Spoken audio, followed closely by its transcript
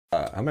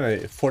how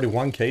many?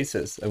 41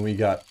 cases, and we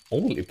got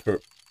only per.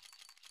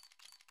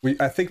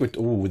 I think we.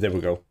 Oh, there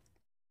we go.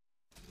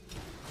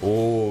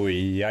 Oh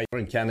yeah, we're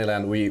in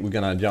Candyland. We're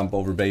gonna jump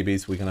over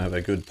babies. We're gonna have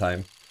a good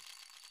time.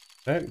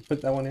 Did I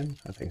put that one in?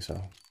 I think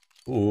so.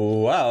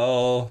 Oh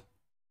wow,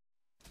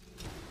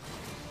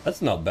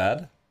 that's not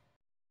bad.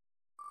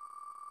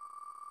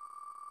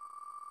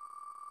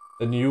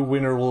 The new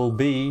winner will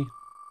be.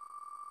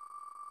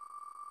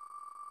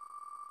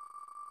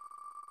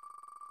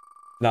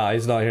 Nah,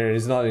 he's not here.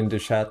 He's not in the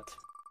chat.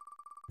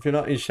 If you're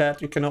not in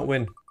chat, you cannot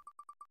win.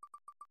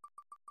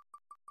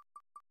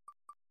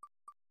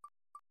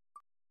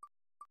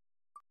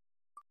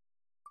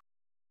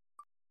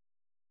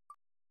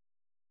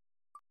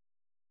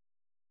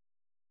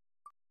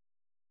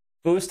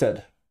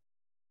 Boosted.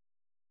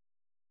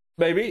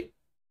 Maybe.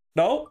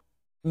 No.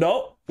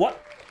 No.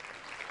 What?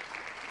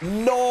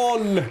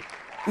 LOL.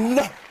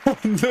 LOL.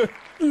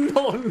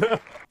 LOL.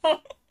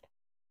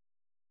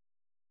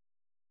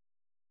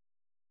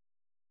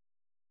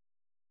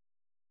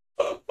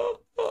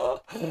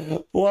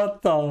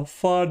 What the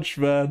fudge,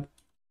 man?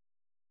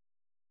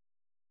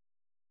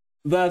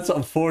 That's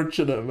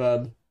unfortunate,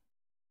 man.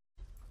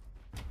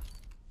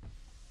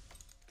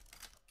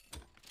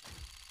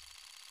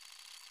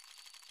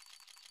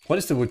 What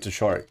is the with the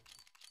shark?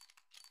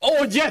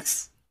 Oh,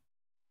 yes!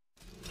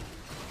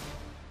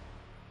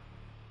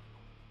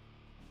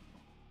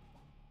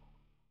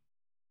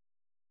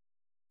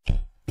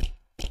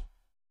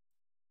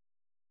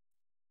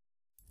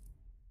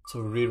 So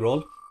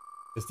reroll.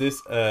 Is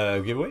this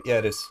a giveaway? Yeah,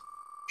 it is.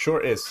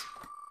 Sure is.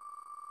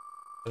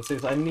 And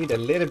since I need a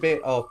little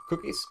bit of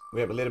cookies,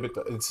 we have a little bit.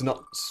 It's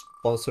not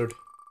sponsored,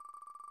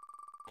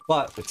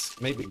 but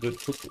it's maybe good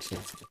cookies.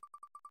 Let's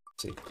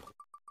see.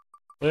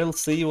 We'll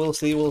see. We'll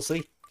see. We'll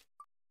see.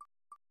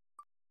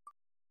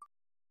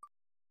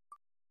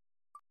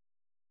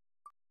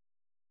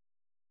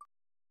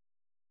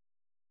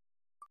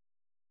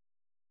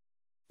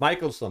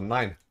 Michelson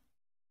 9.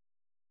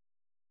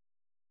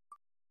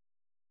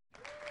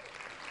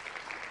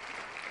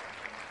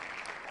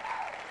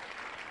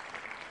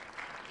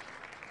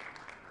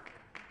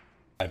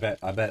 I bet.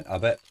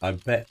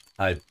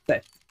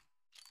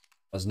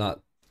 Was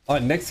not. Oh,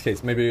 next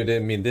case, maybe you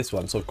didn't mean this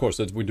one. So of course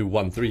we do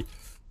 1-3.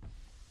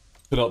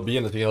 Could not be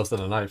anything else than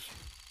a knife.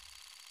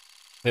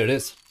 Here it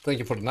is. Thank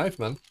you for the knife,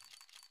 man.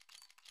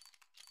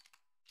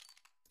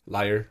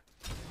 Liar.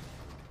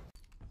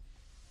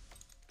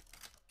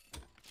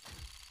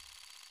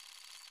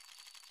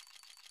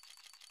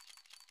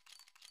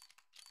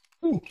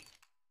 Ooh.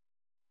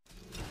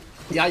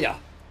 Yeah.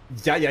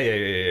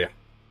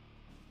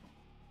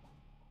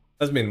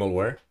 That's minimal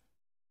wear.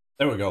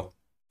 There we go.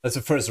 That's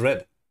the first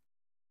red.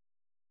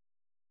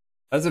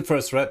 That's the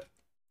first red.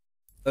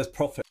 That's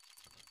profit.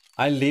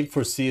 I live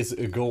for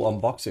CSGO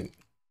unboxing.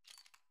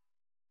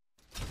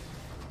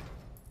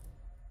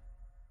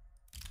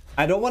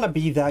 I don't want to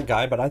be that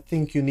guy, but I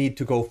think you need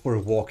to go for a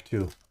walk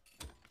too.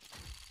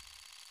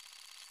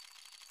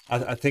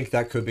 I think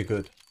that could be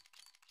good.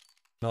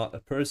 Not a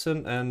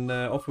person, and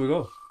off we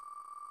go.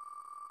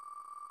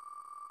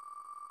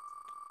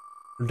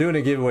 We're doing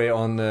a giveaway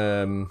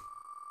on...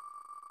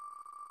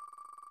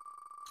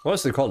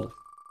 what's it called?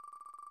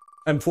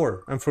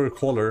 M4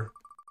 caller.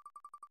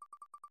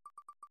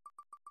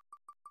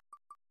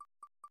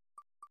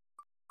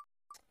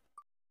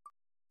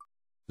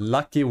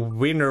 Lucky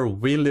winner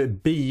will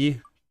it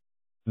be?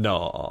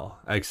 No,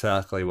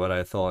 exactly what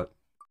I thought.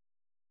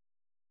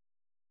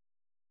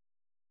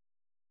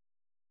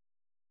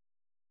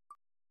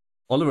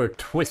 Oliver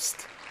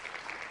Twist.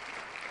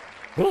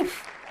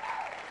 Oof.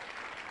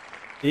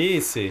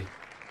 Easy.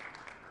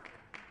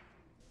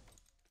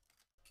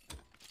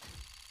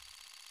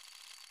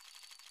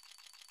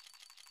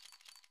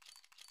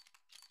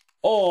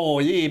 Oh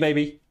yeah,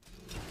 baby.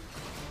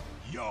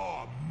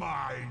 You're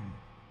mine.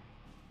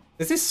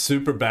 Is this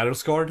super battle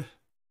scarred?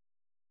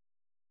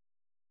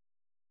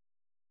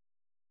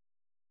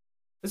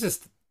 This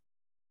is...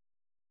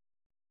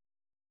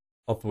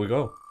 Off we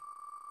go.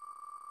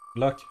 Good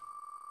luck.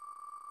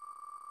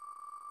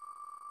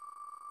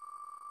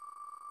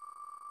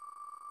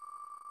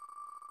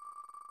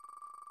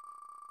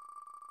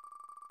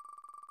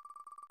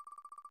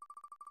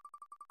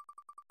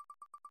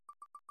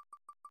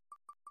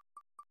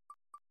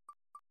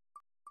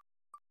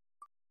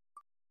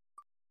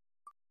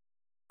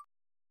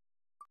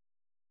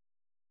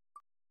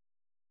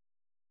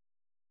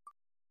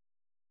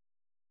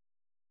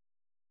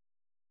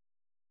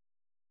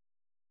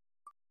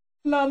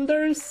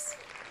 Landers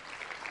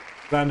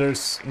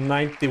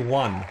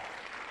 91.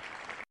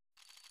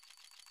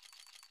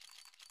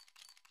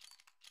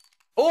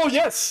 Oh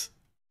yes!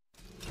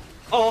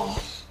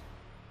 Oh!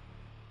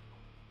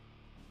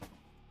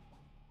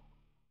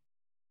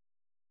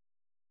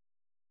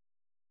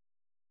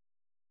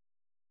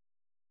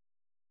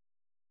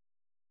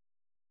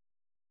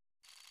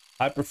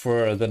 I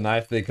prefer the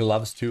knife with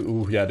gloves too.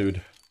 Ooh, yeah,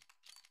 dude.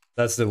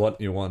 That's the one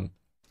you want.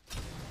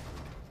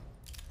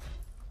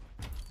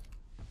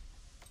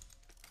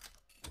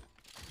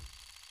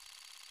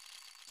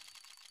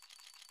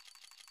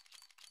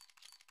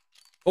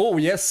 Oh,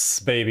 yes,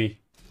 baby.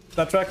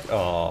 That track.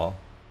 Oh.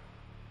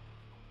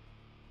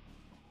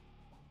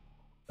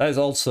 That is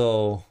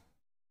also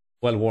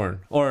well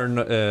worn. Or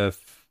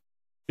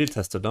field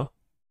tested, no?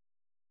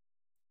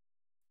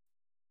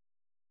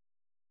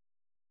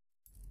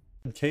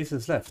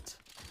 Cases left.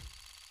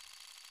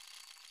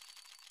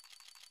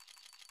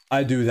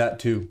 I do that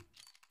too.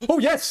 Oh,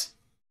 yes!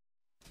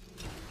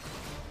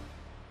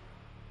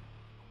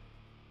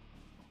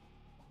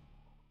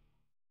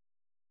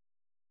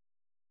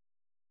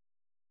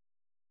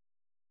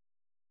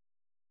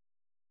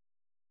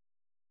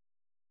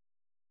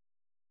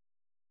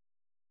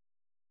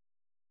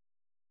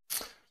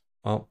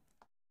 Oh.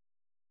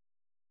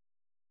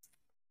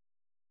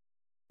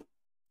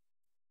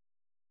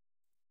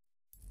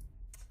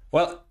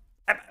 Well,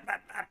 I'm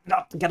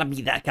not gonna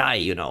be that guy,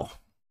 you know.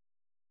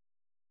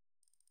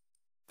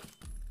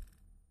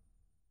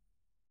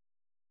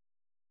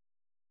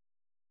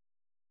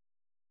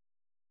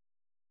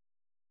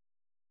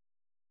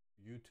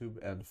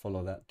 YouTube and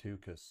follow that too,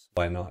 because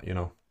why not, you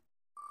know?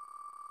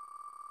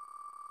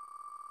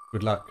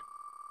 Good luck.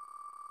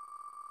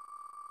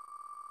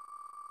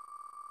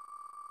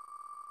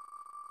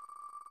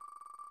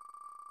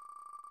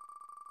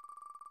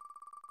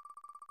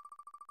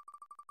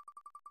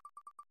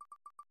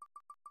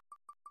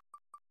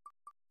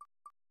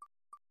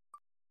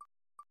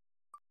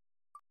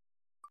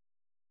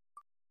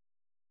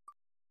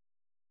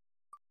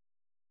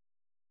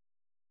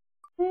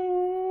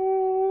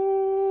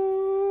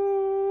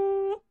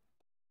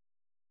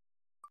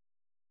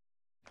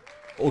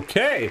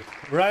 Okay,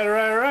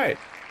 right.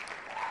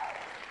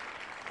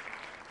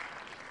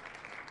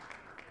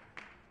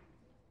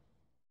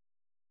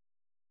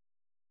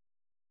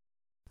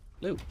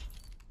 Blue.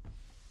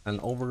 And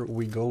over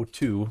we go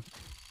to...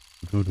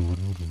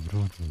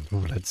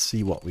 Let's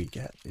see what we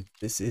get.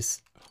 It's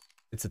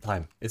the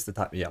time. It's the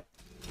time. Yeah,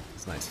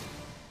 it's nice.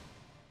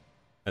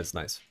 That's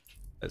nice.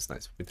 That's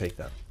nice. We take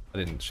that. I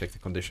didn't check the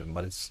condition,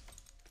 but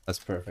that's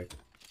perfect.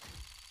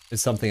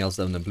 It's something else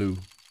than the blue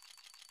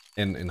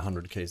in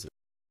 100 cases.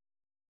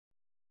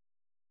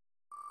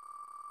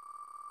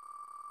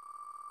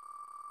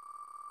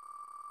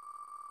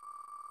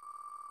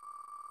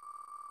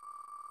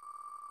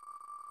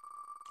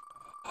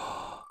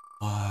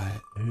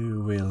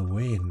 Who will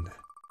win?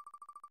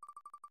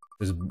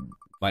 This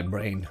my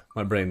brain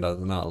does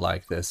not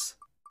like this.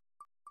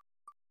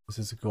 This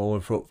is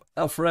going for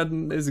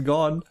Alfred is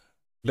gone.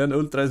 Glenn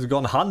Ultra is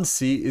gone.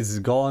 Hansi is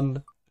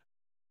gone.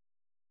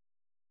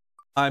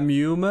 I'm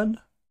human.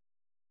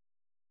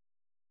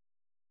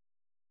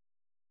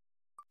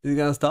 Is he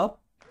gonna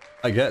stop?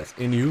 I guess.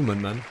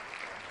 Inhuman, man.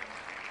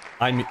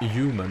 I'm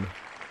human.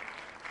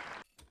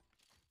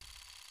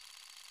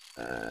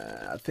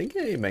 I think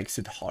he makes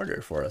it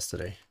harder for us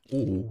today.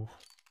 Ooh.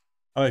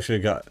 I actually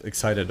got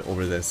excited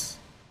over this.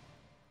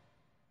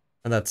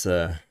 And that's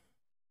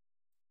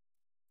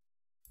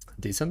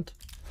decent.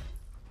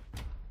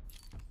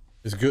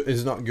 It's good.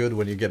 It's not good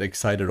when you get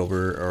excited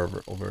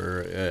over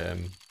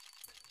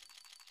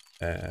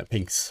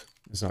pinks.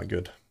 It's not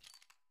good.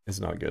 It's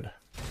not good.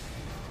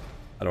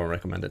 I don't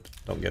recommend it.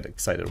 Don't get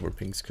excited over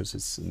pinks because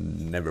it's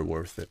never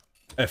worth it.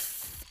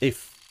 If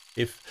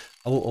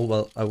oh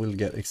well, I will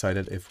get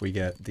excited if we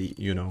get the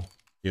you know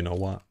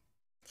what.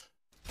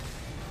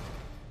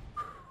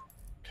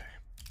 Okay.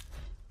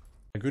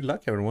 Good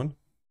luck, everyone.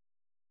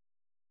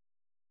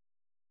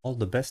 All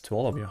the best to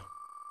all of you.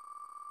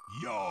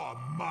 You're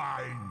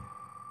mine.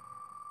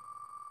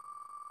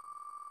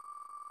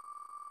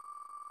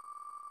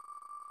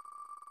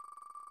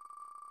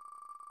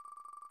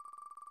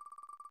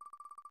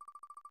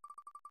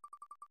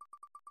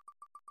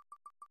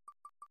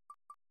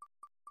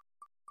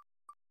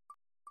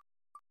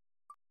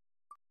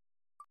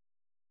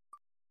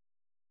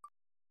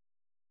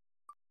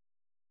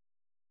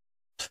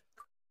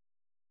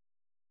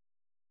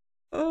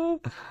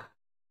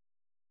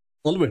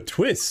 Oliver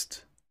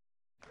Twist.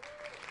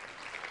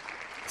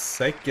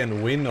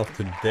 Second win of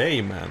the day,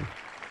 man.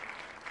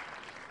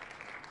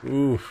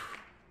 Oof.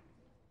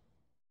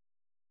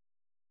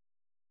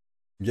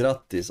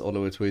 Grattis,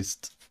 Oliver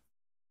Twist.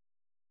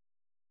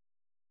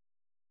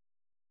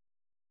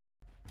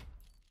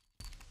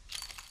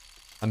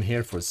 I'm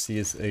here for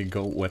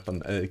CSGO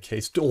weapon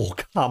case. Oh,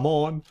 come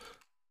on.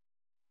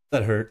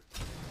 That hurt.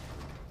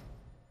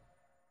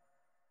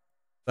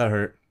 That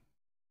hurt.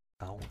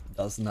 Ow,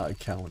 does not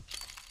count.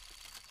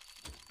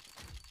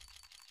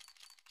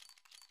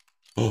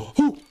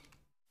 Oh,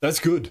 that's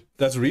good.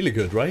 That's really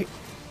good, right?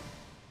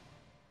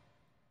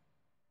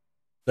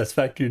 That's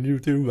fucking you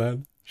too,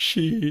 man.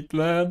 Shit,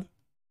 man.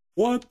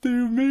 What do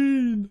you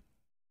mean?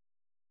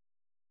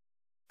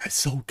 That's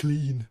so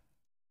clean.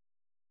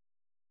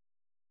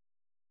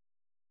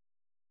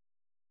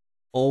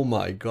 Oh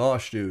my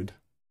gosh, dude.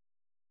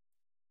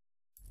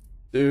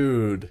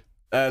 Dude,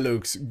 that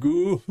looks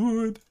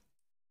good.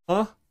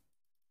 Huh?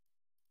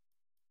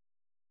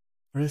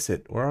 Where is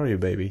it? Where are you,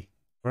 baby?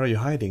 Where are you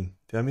hiding?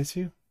 Did I miss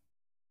you?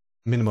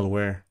 Minimal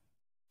wear.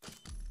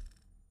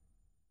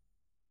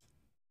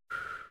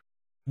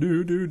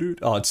 Dude.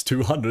 Oh, it's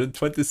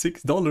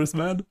 $226,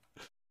 man.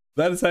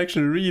 That is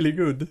actually really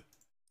good.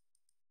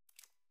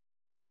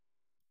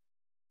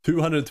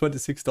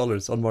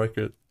 $226 on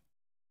market.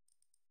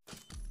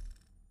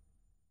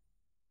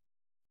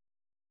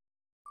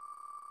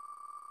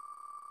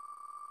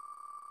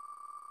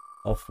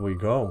 Off we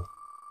go.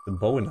 The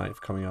Bowie knife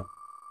coming up.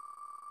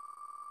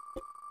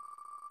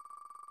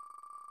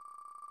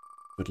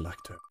 Good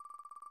luck to her.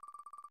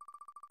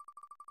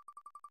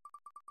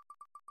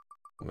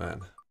 Oh,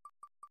 man.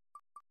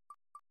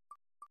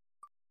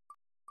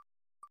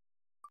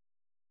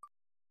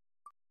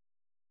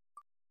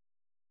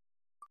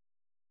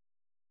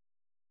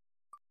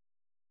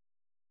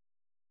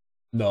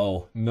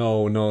 No.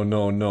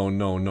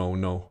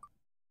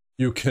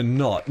 You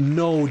cannot.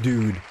 No,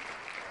 dude.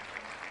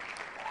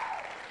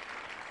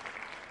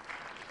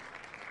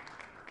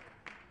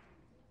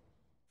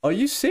 Are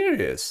you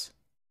serious?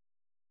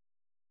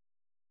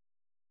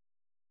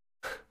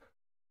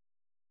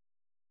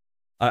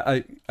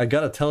 I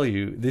gotta tell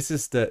you, this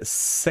is the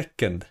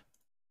second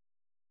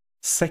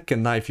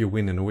knife you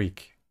win in a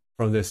week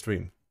from this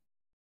stream.